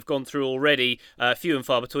deals that have gone through already, few and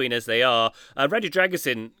far between as they are. Radu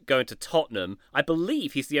Dragusin going to Tottenham. I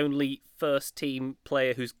believe he's the only first-team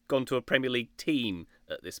player who's gone to a Premier League team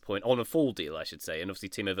at this point, on a full deal, I should say. And obviously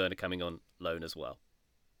Timo Werner coming on loan as well.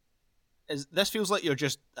 This feels like you're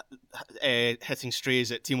just hitting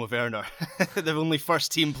strays at Timo Werner, the only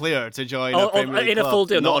first-team player to join a Premier League in club. A full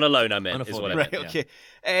deal, not on a loan, I meant. On a full deal, right, okay.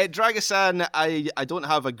 Dragusin, I don't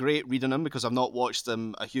have a great read on him because I've not watched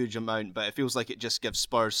them a huge amount, but it feels like it just gives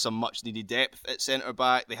Spurs some much-needed depth at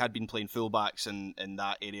centre-back. They had been playing full-backs in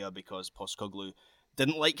that area because Postecoglou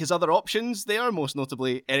didn't like his other options there, most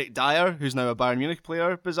notably Eric Dyer, who's now a Bayern Munich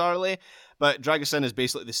player, bizarrely. But Dragusin is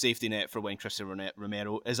basically the safety net for when Cristiano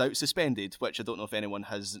Romero is out suspended, which I don't know if anyone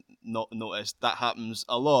has not noticed. That happens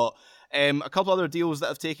a lot. A couple other deals that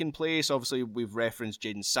have taken place. Obviously, we've referenced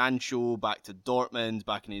Jadon Sancho back to Dortmund,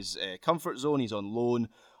 back in his comfort zone. He's on loan.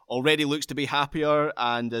 Already looks to be happier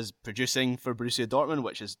and is producing for Borussia Dortmund,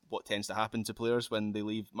 which is what tends to happen to players when they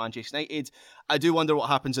leave Manchester United. I do wonder what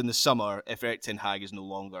happens in the summer if Erik ten Hag is no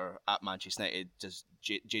longer at Manchester United. Does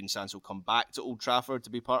Jadon Sancho come back to Old Trafford to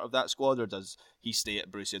be part of that squad, or does he stay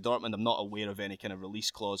at Borussia Dortmund? I'm not aware of any kind of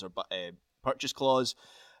release clause or purchase clause.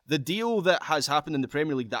 The deal that has happened in the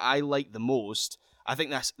Premier League that I like the most, I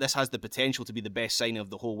think this has the potential to be the best signing of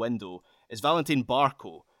the whole window, is Valentin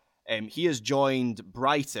Barco. He has joined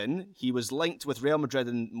Brighton. He was linked with Real Madrid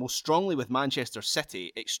and most strongly with Manchester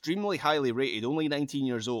City. Extremely highly rated, only 19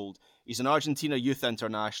 years old. He's an Argentina youth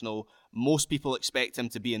international. Most people expect him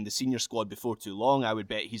to be in the senior squad before too long. I would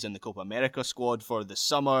bet he's in the Copa America squad for the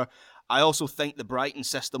summer. I also think the Brighton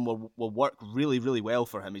system will work really, really well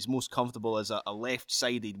for him. He's most comfortable as a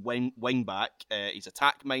left-sided wing back. He's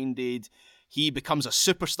attack-minded. He becomes a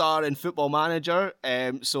superstar in Football Manager,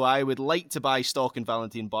 so I would like to buy stock in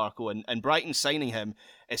Valentin Barco, and Brighton signing him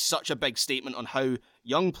is such a big statement on how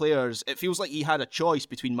young players, it feels like he had a choice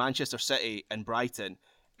between Manchester City and Brighton,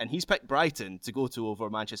 and he's picked Brighton to go to over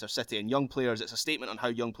Manchester City, and young players, it's a statement on how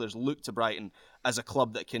young players look to Brighton as a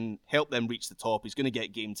club that can help them reach the top. He's going to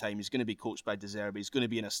get game time, he's going to be coached by De Zerbi, he's going to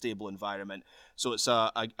be in a stable environment, so it's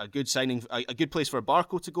a good signing, a good place for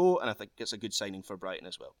Barco to go, and I think it's a good signing for Brighton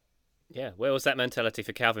as well. Yeah, where was that mentality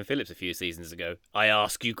for Calvin Phillips a few seasons ago? I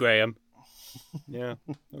ask you, Graham. Yeah.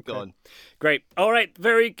 Gone. Great. All right.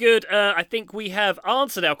 Very good. I think we have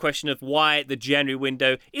answered our question of why the January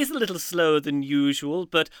window is a little slower than usual,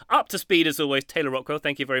 but up to speed as always. Taylor Rockwell,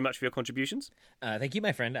 thank you very much for your contributions. Thank you,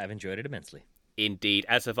 my friend. I've enjoyed it immensely. Indeed.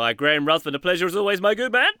 As have I. Graham Ruthven, a pleasure as always, my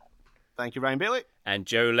good man. Thank you, Ryan Bailey. And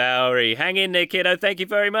Joe Lowry. Hang in there, kiddo. Thank you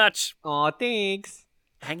very much. Aw, thanks.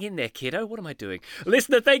 Hang in there, kiddo. What am I doing?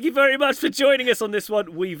 Listener, thank you very much for joining us on this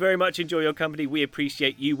one. We very much enjoy your company. We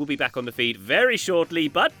appreciate you. We'll be back on the feed very shortly.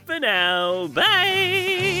 But for now,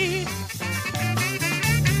 bye!